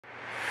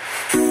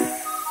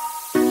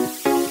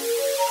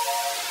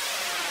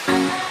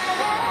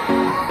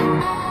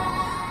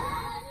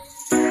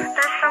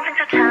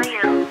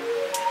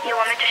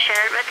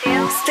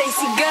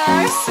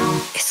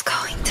It's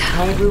going down.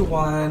 Hi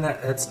everyone,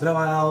 it's been a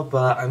while,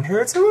 but I'm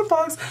here to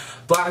unbox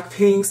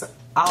Blackpink's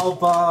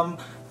album.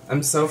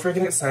 I'm so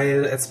freaking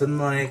excited. It's been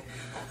like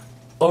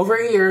over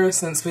a year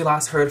since we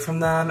last heard from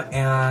them,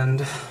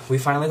 and we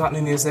finally got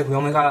new music. We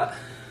only got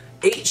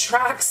 8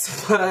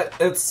 tracks, but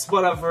it's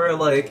whatever.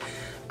 Like,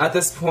 at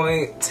this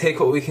point, take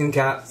what we can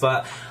get.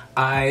 But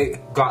I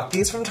got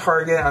these from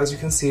Target. As you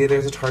can see,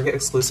 there's a Target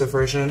exclusive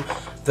version.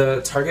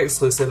 The Target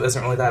exclusive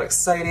isn't really that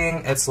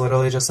exciting. It's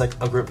literally just like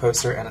a group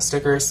poster and a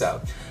sticker.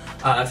 So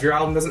if your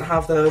album doesn't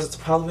have those, it's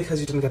probably because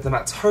you didn't get them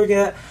at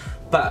Target.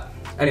 But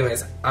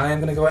anyways, I'm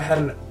gonna go ahead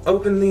and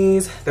open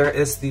these. There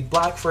is the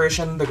black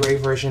version, the gray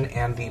version,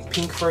 and the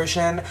pink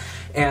version.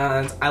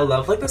 And I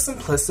love like the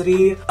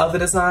simplicity of the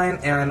design,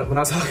 and when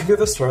I was walking through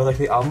the store, like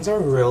the albums are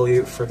really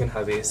freaking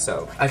heavy.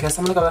 So I guess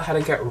I'm gonna go ahead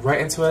and get right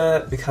into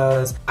it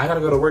because I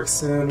gotta go to work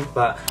soon.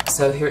 But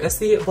so here is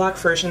the black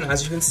version.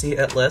 As you can see,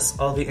 it lists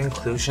all the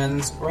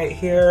inclusions right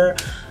here.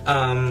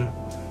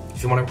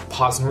 If you want to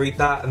pause and read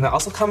that. And that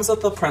also comes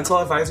with the parental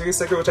advisory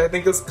sticker, which I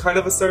think is kind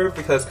of a serve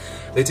because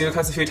they do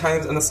cuts a few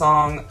times in the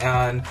song,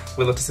 and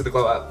we love to see the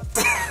glow up.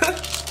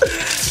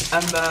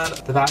 And then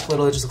the back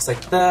literally just looks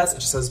like this. It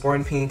just says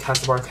Born Pink, has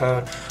the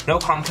barcode. No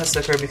contest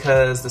sticker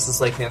because this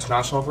is like the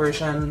international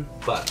version.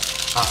 But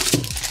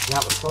yeah,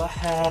 let's go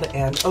ahead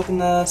and open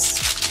this.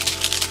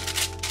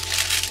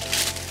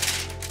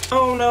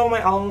 Oh no, my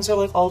albums are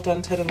like all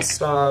dented and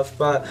stuff.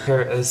 But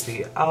here is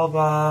the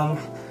album.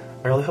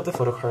 I really hope the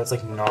photo card's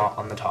like not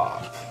on the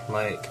top.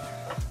 Like,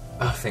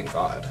 oh thank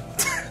God.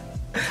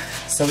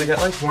 So we get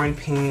like Born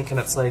Pink, and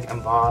it's like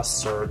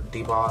embossed or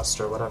debossed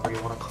or whatever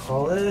you want to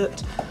call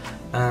it.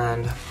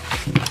 And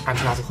I'm gonna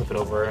have to flip it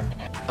over.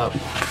 Oh.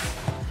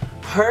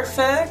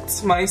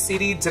 Perfect! My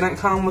CD didn't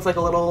come with like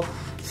a little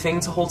thing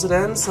to hold it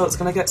in, so it's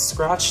gonna get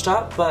scratched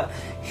up, but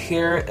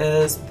here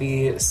is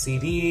the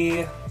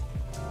CD.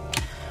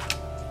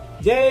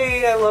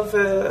 Yay, I love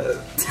it!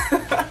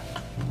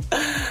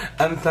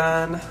 And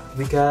then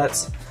we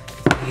get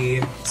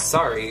the,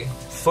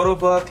 photo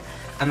book,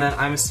 and then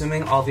I'm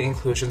assuming all the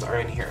inclusions are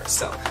in here.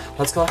 So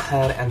let's go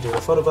ahead and do the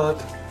photo book.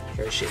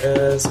 Here she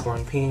is,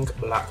 Born Pink,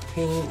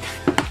 Blackpink.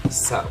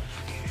 So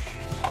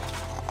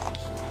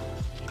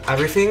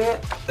everything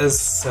is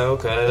so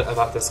good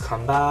about this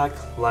comeback.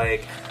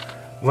 Like,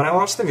 when I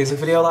watched the music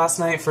video last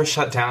night for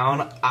Shut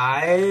Down,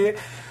 I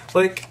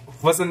like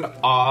was in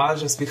awe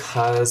just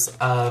because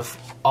of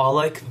all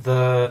like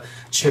the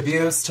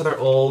tributes to their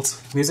old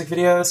music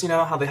videos, you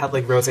know, how they had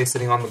like Rosé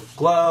sitting on the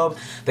globe,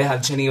 they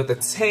had Jennie with the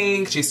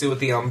tank, Jisoo with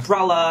the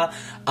umbrella,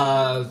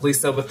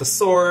 Lisa with the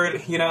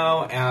sword, you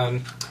know,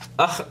 and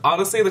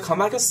honestly the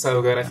comeback is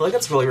so good. I feel like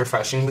it's really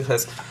refreshing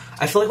because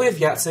I feel like we've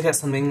yet to get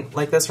something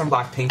like this from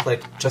Blackpink,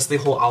 like just the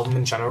whole album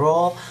in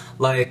general.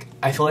 Like,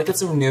 I feel like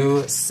it's a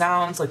new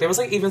sound. Like, there was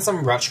like even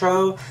some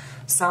retro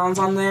sounds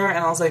on there, and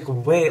I was like,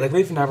 wait, like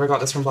we've never got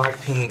this from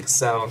Blackpink.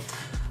 So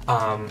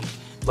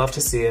love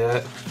to see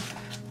it.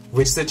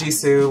 We just did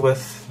Jisoo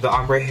with the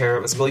ombre hair.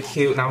 It was really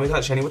cute. Now we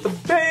got Jennie with the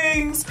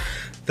bangs.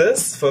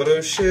 This photo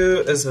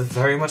shoot is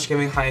very much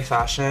giving high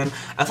fashion.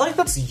 I feel like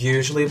that's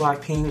usually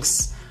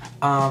Blackpink's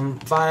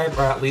vibe,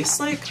 or at least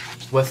like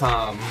with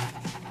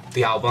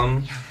the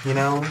album, you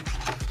know?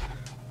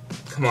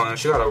 Come on,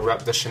 she gotta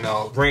rep the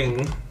Chanel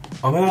ring.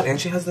 Oh my god, and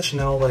she has the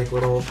Chanel like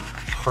little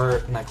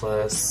heart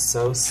necklace.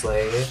 So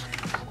slay.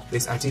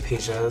 These empty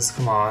pages,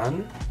 come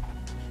on.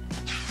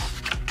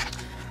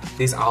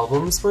 These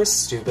albums were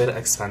stupid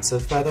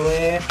expensive, by the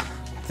way.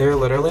 They're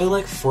literally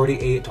like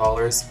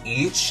 $48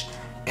 each,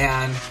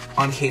 and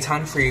on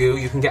K-Town For You,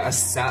 you can get a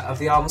set of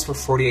the albums for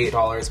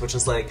 $48, which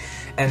is like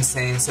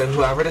insane. So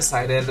whoever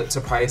decided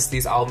to price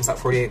these albums at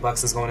 48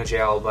 bucks is going to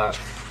jail. But,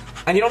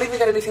 and you don't even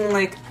get anything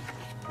like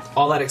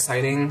all that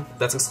exciting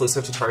that's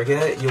exclusive to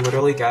Target. You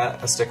literally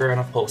get a sticker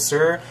and a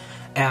poster,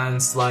 and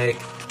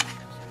like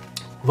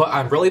what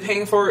I'm really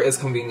paying for is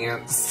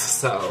convenience.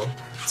 So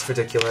it's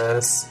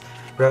ridiculous.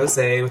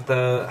 Rosé with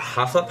the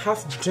half up,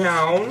 half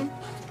down.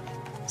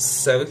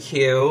 So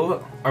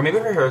cute. Or maybe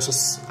her hair is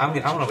just, I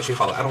mean, I don't know what you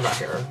call it. I don't got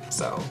hair,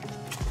 so.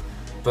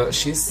 But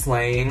she's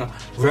slaying.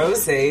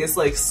 Rosé's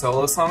like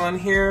solo song on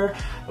here,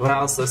 when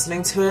I was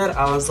listening to it,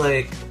 I was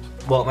like,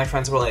 well, my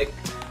friends were like,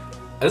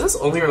 is this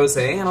only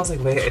Rosé? And I was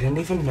like, wait, I didn't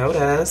even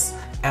notice.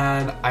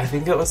 And I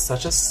think it was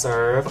such a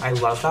serve. I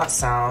love that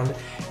sound.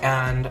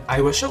 And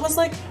I wish it was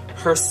like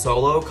her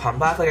solo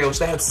comeback. Like, I wish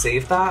they had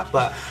saved that,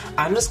 but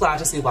I'm just glad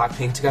to see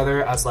Blackpink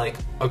together as like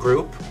a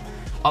group.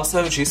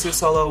 Also, Jisoo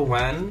solo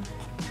when?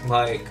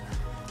 Like,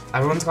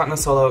 everyone's gotten a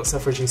solo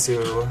except for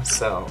Jisoo,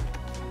 so.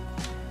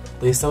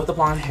 Lisa with the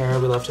blonde hair,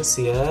 we love to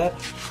see it.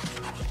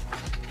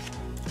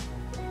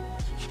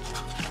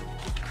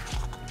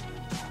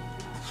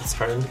 It's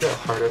starting to get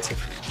harder to,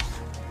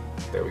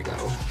 there we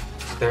go.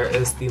 There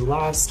is the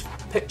last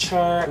picture,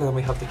 and then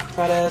we have the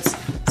credits.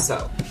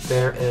 So,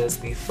 there is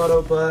the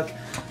photo book.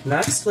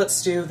 Next,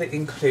 let's do the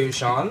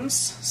inclusions.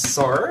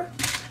 So,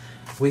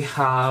 we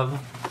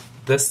have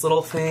this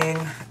little thing,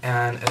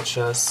 and it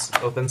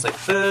just opens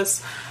like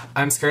this.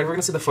 I'm scared we're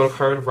gonna see the photo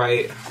card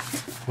right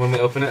when we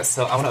open it,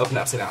 so I want to open it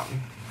upside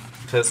down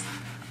because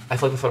I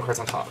feel like the photo card's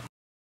on top.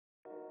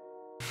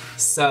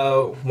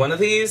 So one of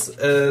these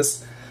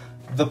is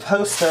the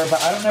poster,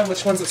 but I don't know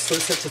which one's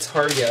exclusive to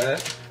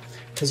Target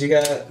because you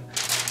get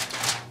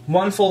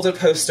one folded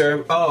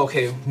poster. Oh,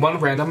 okay, one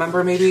random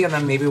member maybe, and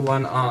then maybe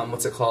one,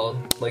 what's it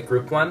called? Like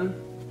group one?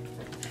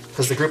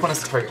 Because the group one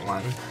is the Target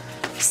one.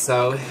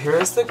 So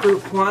here's the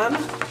group one,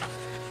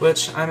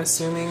 which I'm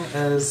assuming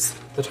is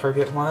the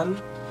Target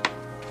one.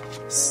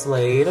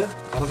 Slade.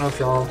 I don't know if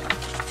y'all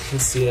can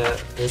see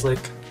it. There's like,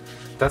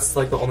 that's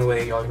like the only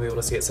way y'all can be able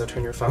to see it, so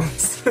turn your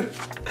phones.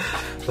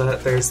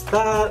 But there's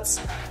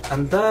that.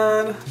 And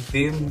then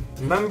the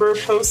member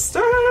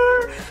poster.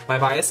 My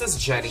bias is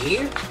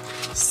Jenny.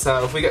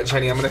 So if we get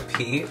Jenny, I'm gonna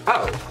pee.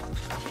 Oh.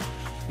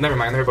 Never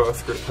mind, they're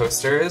both group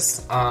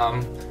posters.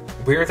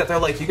 Weird that they're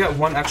like, you get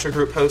one extra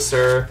group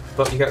poster,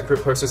 but you got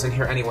group posters in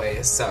here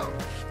anyway, so.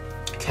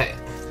 Okay.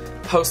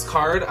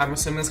 Postcard, I'm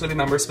assuming it's gonna be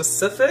member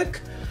specific.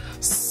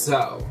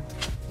 So.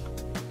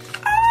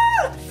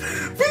 Ah!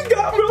 We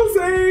got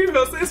Rosé!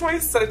 Rosé is my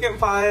second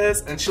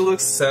bias, and she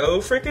looks so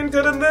freaking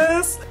good in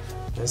this.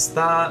 There's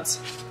that.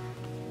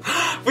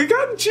 We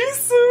got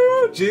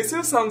Jisoo!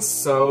 Jisoo sounds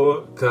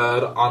so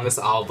good on this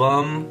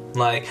album.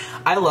 Like,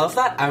 I love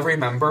that every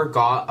member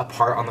got a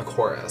part on the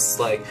chorus.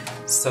 Like,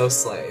 so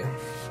slay.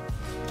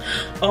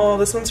 Oh,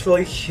 this one's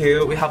really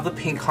cute. We have the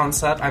pink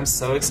concept. I'm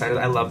so excited.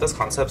 I love this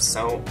concept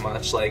so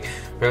much. Like,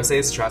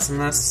 Rosé's dress in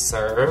this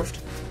served.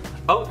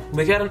 Oh,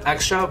 we get an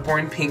extra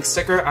Born Pink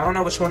sticker. I don't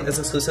know which one is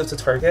exclusive to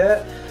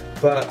Target,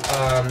 but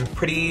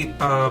pretty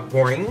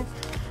boring.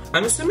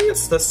 I'm assuming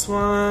it's this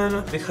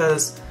one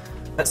because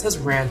it says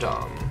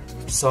random.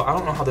 So I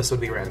don't know how this would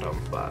be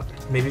random, but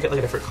maybe you get like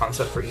a different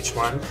concept for each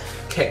one.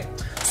 Okay,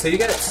 so you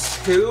get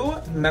 2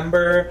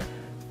 member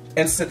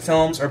instant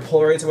films or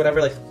Polaroids or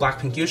whatever like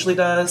Blackpink usually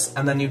does,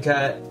 and then you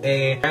get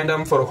a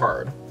random photo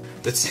card.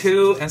 The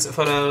 2 instant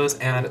photos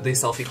and the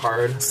selfie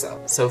card.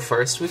 So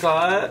first we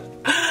got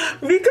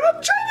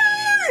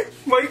Jenny!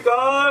 My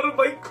god,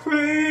 my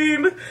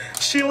queen!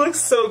 She looks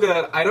so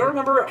good. I don't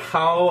remember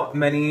how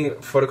many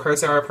photo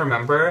cards there are per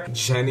member.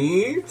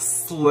 Jenny,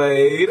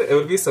 Slade. It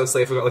would be so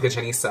slay if we got like a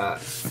Jenny set.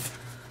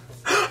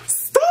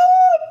 Stop!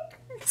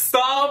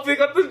 Stop! We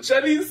got the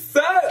Jenny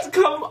set!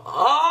 Come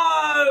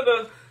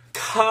on!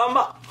 Come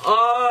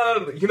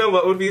on! You know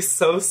what would be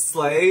so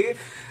slay?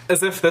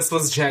 As if this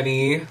was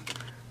Jenny.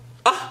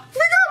 Ah, we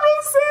got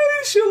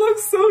Rosé! She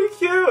looks so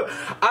cute!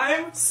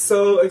 I'm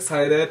so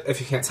excited, if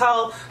you can't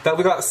tell, that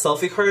we got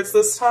selfie cards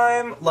this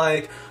time.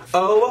 Like,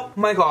 oh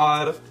my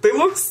god. They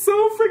look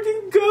so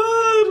freaking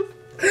good!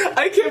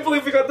 I can't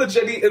believe we got the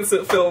Jenny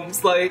instant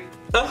films. Like,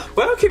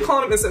 why do I keep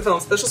calling them instant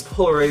films? It's just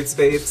Polaroids,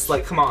 babes.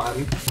 Like, come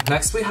on.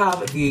 Next we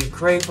have the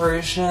gray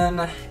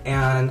version,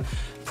 and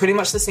pretty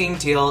much the same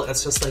deal.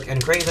 It's just like in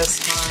gray this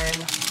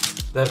time.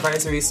 The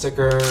advisory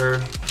sticker,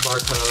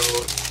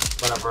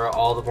 barcode, whatever,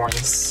 all the boring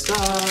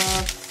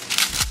stuff.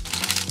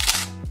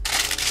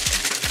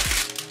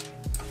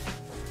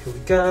 Here we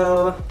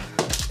go.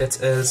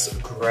 It is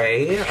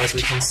gray, as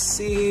we can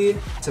see.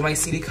 Did my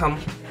CD come?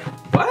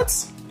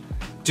 What?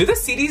 Do the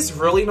CDs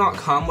really not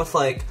come with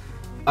like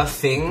a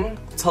thing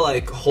to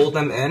like hold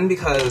them in?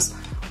 Because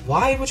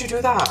why would you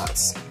do that?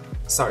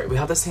 Sorry, we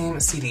have the same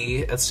CD.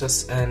 It's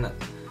just in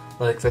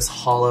like this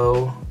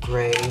hollow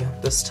gray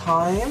this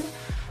time.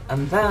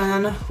 And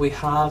then we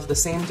have the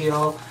same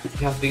deal.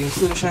 We have the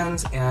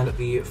inclusions and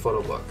the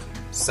photo book.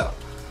 So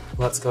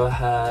let's go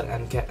ahead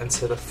and get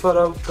into the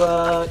photo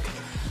book.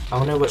 I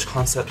wonder which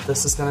concept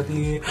this is gonna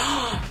be.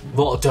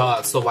 Well, duh,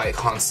 it's the white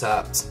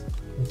concept.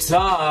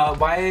 Duh,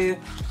 why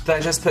did I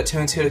just put 2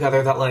 and 2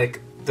 together that like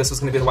this was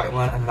gonna be the white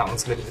one and that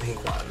one's gonna be the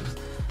pink one?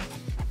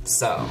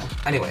 So,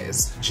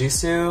 anyways,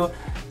 Jisoo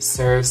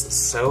serves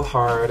so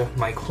hard,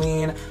 my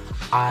queen.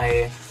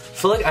 I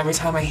feel like every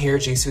time I hear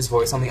Jisoo's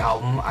voice on the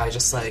album, I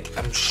just like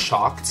am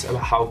shocked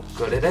about how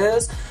good it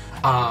is.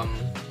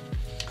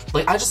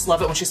 Like I just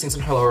love it when she sings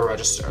in her lower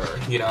register,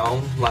 you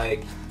know?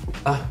 Like,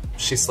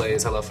 she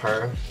slays, I love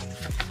her.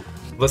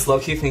 Was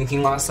low-key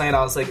thinking last night,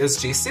 I was like, is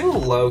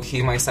Jisoo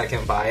low-key my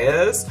second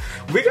bias?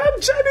 We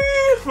got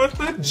Jenny with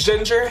the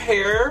ginger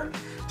hair.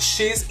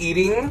 She's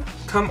eating,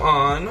 come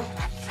on.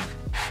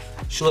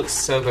 She looks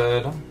so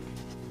good.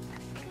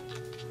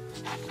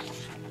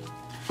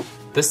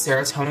 The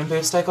serotonin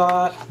boost I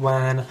got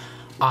when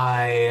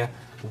I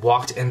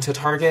walked into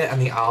Target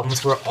and the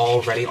albums were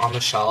already on the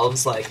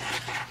shelves. Like,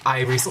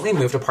 I recently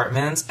moved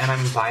apartments and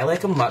I'm by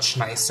like a much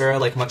nicer,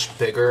 like much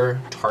bigger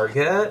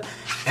Target,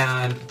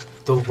 and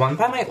the one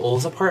by my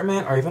old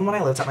apartment, or even when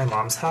I lived at my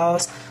mom's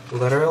house,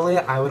 literally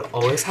I would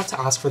always have to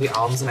ask for the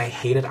albums, and I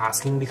hated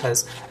asking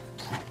because,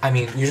 I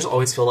mean, you just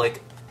always feel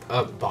like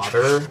a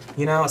bother,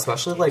 you know,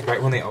 especially like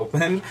right when they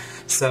open.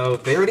 So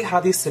they already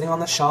had these sitting on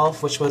the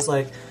shelf, which was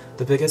like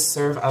the biggest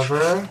serve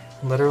ever.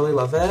 Literally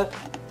love it.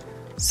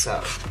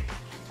 So,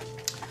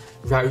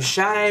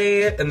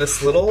 Rosé in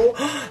this little,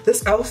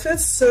 this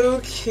outfit's so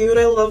cute.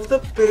 I love the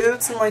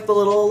boots and like the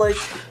little like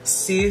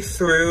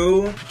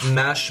see-through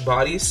mesh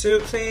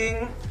bodysuit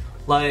thing.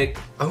 Like,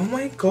 oh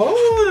my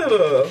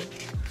god.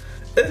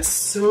 It's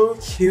so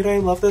cute. I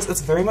love this.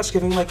 It's very much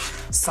giving like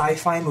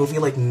sci-fi movie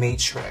like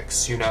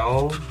Matrix, you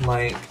know?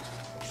 Like,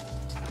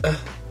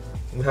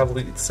 we have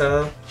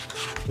Lisa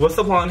with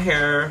the blonde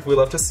hair. We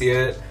love to see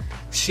it.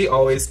 She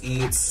always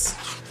eats.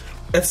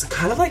 It's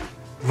kind of like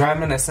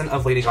reminiscent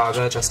of Lady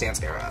Gaga Just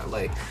Dance era.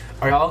 Like,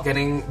 are y'all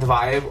getting the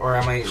vibe or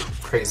am I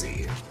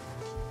crazy?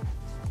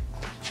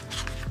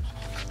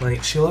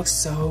 Like, she looks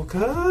so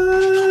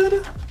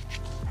good.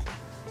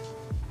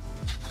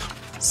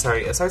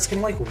 Sorry, it starts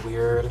getting like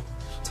weird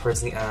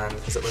towards the end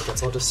because it like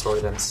gets all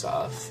distorted and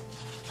stuff.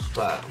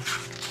 But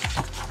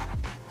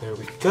there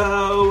we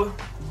go.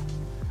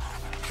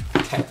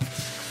 Okay,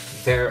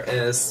 there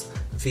is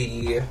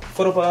the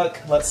photo book.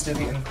 Let's do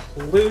the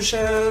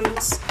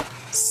inclusions.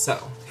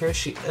 So here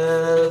she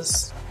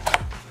is.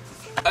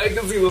 I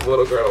can see the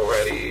little girl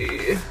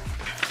already.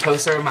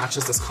 Poster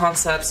matches this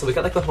concept, so we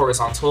got like the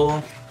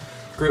horizontal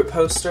group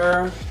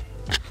poster.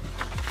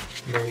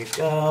 There you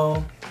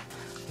go.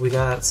 We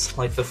got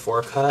like the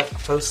 4-cut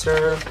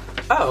poster.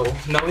 Oh,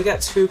 no, we got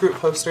 2 group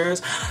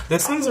posters.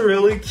 This one's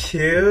really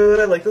cute.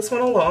 I like this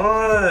one a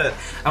lot.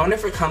 I wonder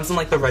if it comes in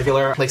like the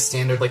regular, like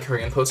standard like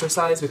Korean poster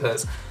size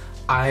because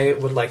I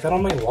would like that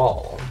on my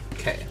wall.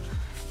 Okay.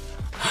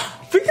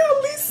 We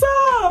got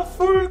Lisa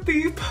for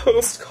the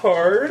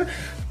postcard.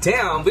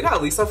 Damn, we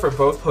got Lisa for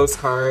both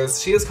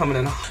postcards. She is coming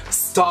in.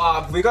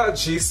 Stop. We got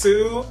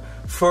Jisoo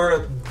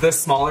for the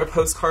smaller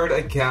postcard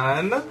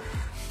again.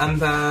 And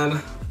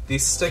then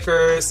these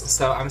stickers.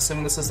 So I'm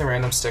assuming this is a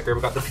random sticker.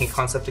 We got the pink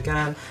concept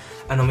again.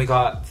 And then we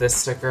got this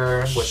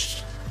sticker,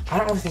 which I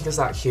don't really think is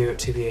that cute,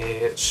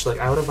 TBH. Like,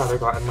 I would have rather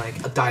gotten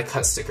like a die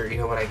cut sticker, you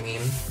know what I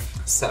mean?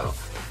 So,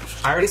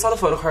 I already saw the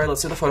photo card.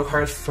 Let's do the photo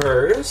card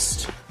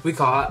first. We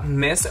got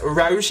Miss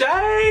Roger,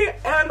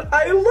 and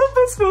I love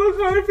this photo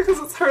card because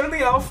it's her in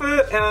the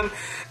outfit, and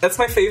it's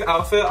my fave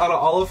outfit out of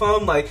all of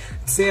them. Like,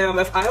 damn,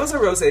 if I was a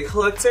rosé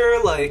collector,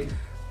 like,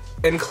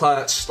 in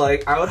Clutch,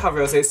 like, I would have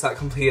rosé set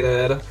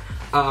completed.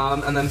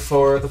 And then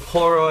for the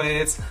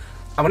Polaroids,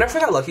 I wonder if we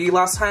got lucky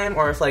last time,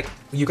 or if, like,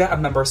 you got a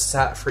member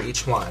set for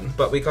each one.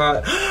 But we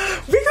got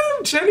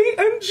Jennie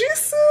and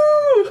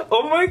Jisoo!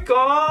 Oh my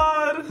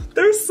god!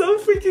 They're so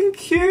freaking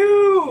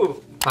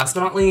cute! Last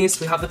but not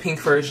least, we have the pink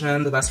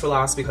version, the best for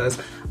last,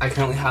 because I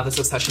currently have this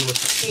obsession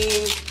with the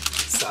pink.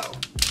 So,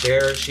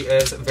 there she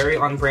is, very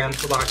on brand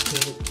for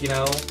Blackpink, you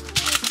know?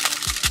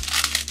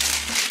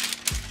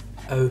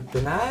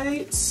 Open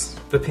it.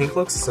 The pink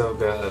looks so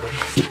good.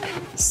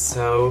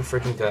 So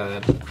freaking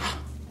good.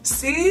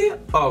 See?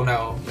 Oh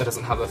no, it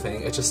doesn't have a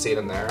thing, it just stayed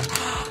in there.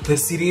 The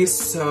CD is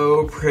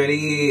so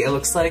pretty. It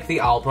looks like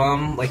the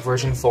album, like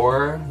version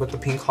 4 with the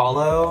pink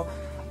hollow.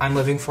 I'm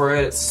living for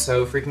it, it's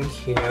so freaking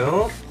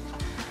cute.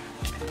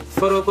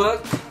 Photo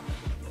book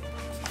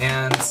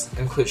and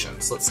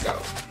inclusions, let's go.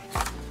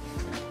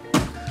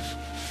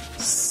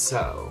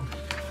 So,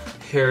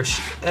 here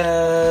she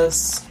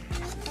is.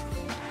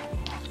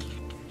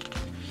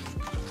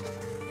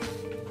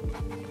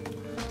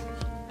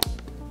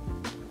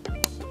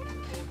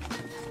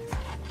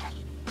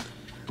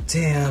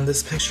 Damn,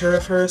 this picture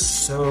of her is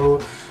so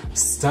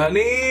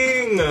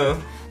stunning!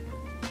 Oh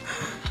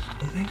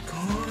my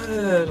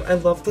god, I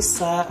love the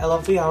set, I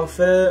love the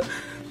outfit.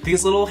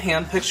 These little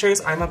hand pictures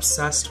I'm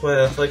obsessed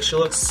with. Like, she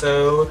looks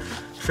so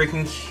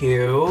freaking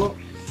cute.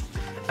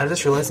 I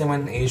just realized I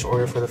went in age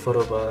order for the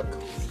photo book.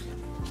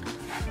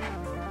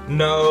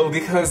 No,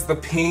 because the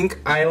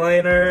pink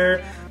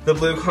eyeliner, the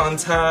blue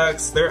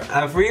contacts, they're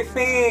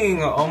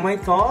everything! Oh my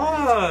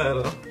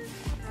god!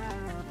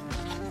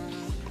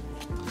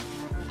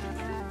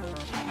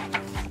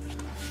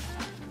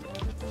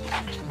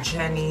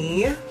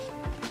 Jennie.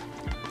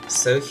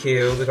 So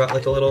cute. We got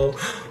like a little,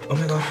 oh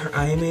my god, her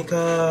eye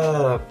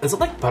makeup. Is it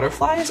like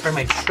butterflies or am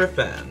I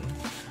tripping?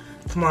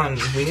 Come on,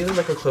 we needed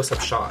like a close-up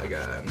shot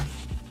again.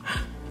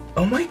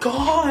 Oh my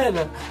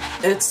god!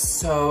 It's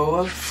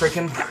so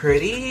freaking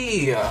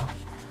pretty.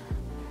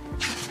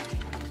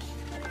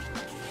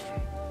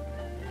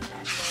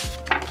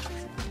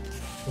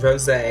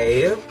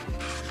 Rosé.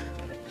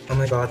 Oh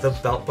my god, the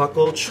belt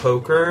buckle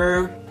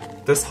choker.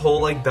 This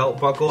whole like belt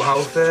buckle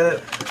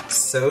outfit.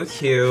 So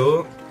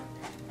cute.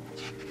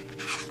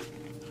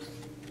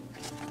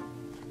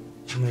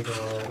 Oh my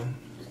god.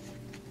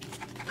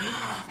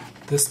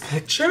 This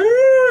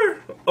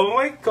picture! Oh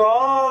my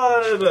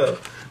god!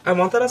 I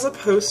want that as a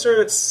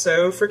poster, it's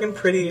so freaking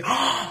pretty.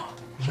 Oh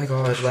my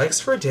god, legs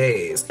for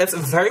days. It's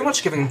very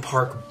much giving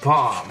Park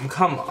Bomb,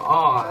 come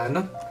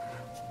on.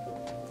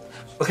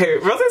 Okay,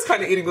 Rose's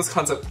kind of eating this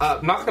concept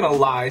up, not gonna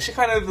lie. She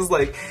kind of is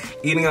like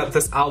eating up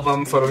this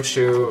album photo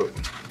shoot.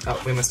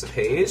 Oh, we missed a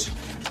page.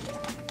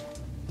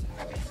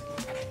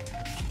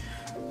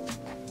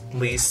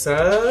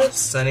 Lisa,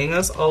 stunning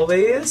as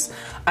always.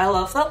 I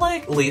love that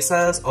like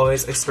Lisa is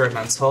always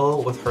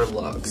experimental with her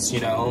looks, you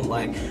know?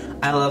 Like,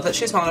 I love that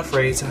she's not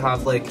afraid to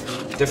have like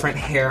different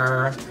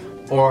hair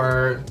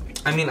or,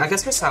 I mean, I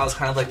guess her style is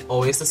kind of like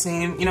always the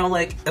same, you know?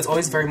 Like, it's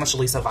always very much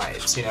Lisa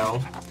vibes, you know?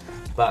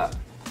 But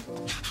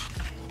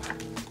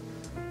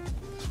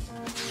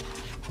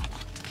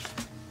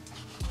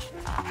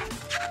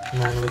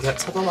And then we get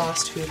to the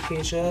last 2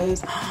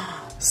 pages.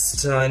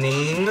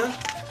 Stunning.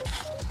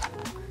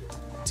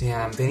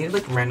 Damn, they need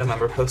like random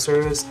member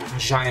posters,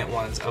 giant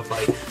ones of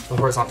like the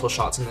horizontal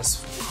shots in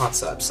this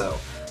concept. So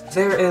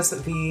there is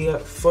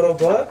the photo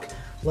book.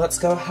 Let's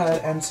go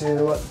ahead and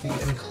do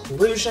the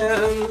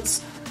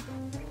inclusions.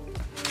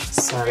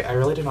 Sorry, I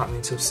really did not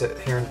mean to sit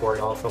here and bore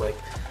y'all for like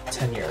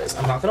 10 years.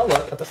 I'm not gonna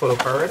look at the photo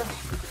card.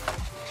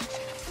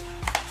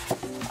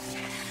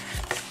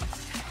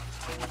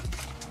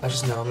 I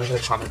just know I'm gonna get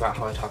a comment about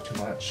how I talk too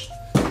much.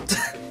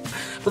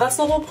 But that's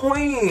the whole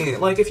point.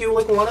 Like, if you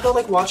like wanted to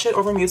like watch it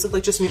over music,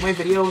 like just mute my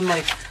video and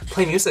like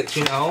play music,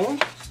 you know?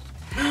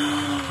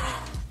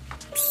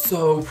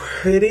 So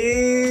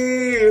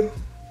pretty. Oh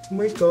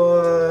my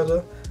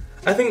god.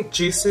 I think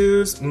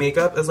Jisoo's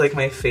makeup is like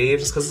my fave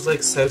just because it's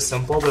like so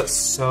simple, but it's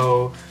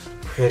so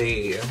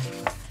pretty.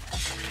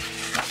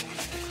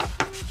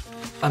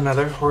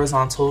 Another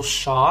horizontal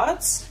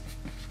shot.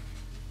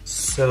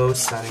 So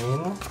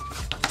stunning.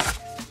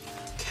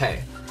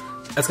 Okay.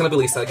 It's gonna be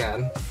Lisa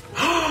again.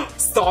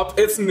 Stop,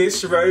 it's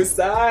Miss Rose.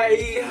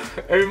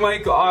 Oh my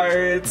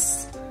god.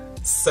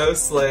 So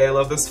slay. I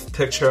love this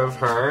picture of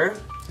her.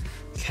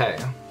 Okay.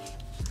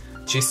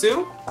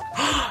 Jisoo?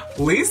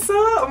 Lisa?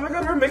 Oh my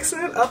god, we're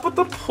mixing it up with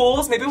the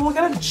pulls. Maybe we'll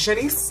get a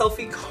Jenny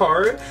selfie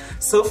card.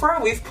 So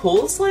far, we've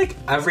pulled like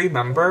every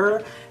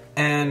member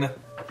and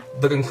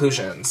the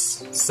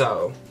conclusions.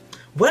 So,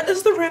 what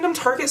is the random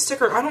Target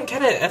sticker? I don't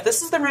get it. If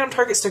this is the random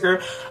Target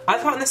sticker,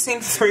 I've gotten the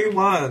same 3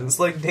 ones.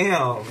 Like,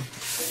 damn.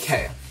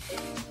 Okay.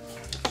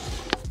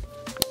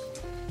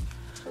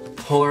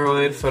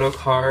 Polaroid photo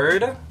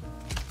card.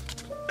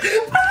 We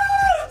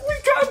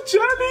got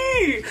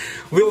Jenny!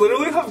 We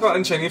literally have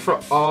gotten Jenny for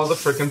all the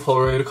freaking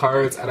Polaroid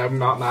cards and I'm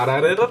not mad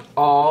at it at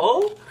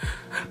all.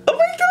 Oh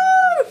my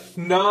god!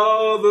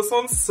 No, this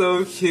one's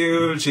so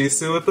cute.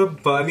 Jisoo with the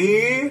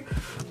bunny.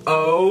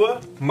 Oh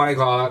my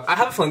god. I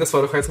have a feeling this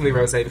photo card's gonna be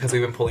rosé because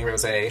we've been pulling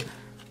rosé.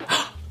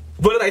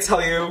 What did I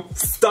tell you?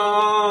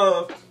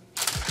 Stop!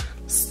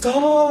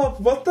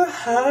 Stop! What the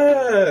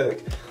heck?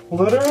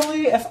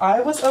 Literally, if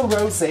I was a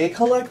rosé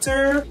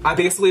collector, I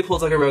basically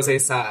pulled like a rosé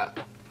set.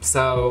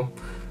 So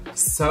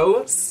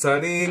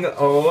stunning.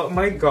 Oh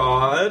my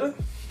god.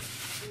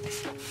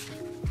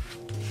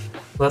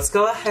 Let's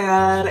go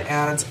ahead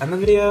and end the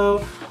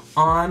video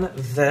on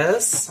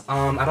this.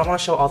 I don't want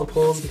to show all the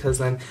pulls because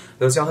then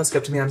those y'all who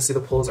skipped me on to see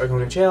the pulls are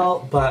going to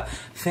jail, but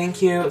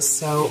thank you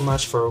so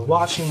much for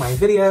watching my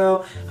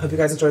video. I hope you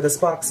guys enjoyed this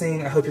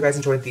boxing. I hope you guys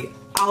enjoyed the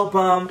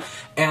album,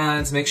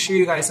 and make sure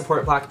you guys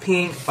support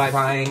Blackpink by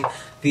buying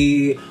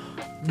the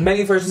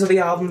many versions of the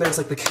album. There's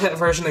like the kit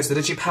version, there's the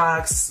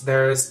digipacks,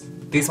 there's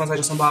these ones I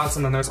just unboxed,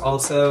 and then there's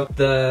also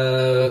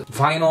the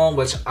vinyl,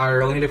 which I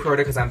really need to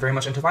pre-order because I'm very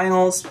much into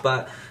vinyls.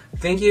 But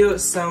thank you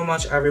so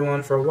much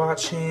everyone for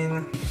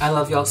watching. I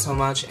love y'all so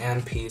much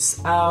and peace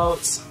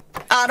out.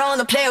 I don't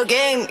wanna play a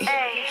game.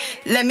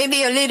 Let me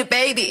be a little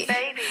baby.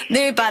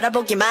 늘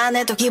바라보기만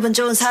해도 기분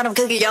좋은 사람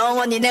그게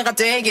영원히 내가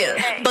되길.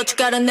 But you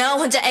gotta know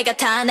혼자 애가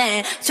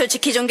타네.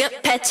 솔직히 좀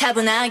급해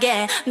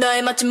차분하게.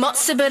 너의 멋진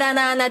모습을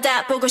하나하나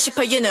다 보고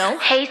싶어 you know.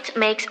 Haste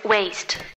makes waste.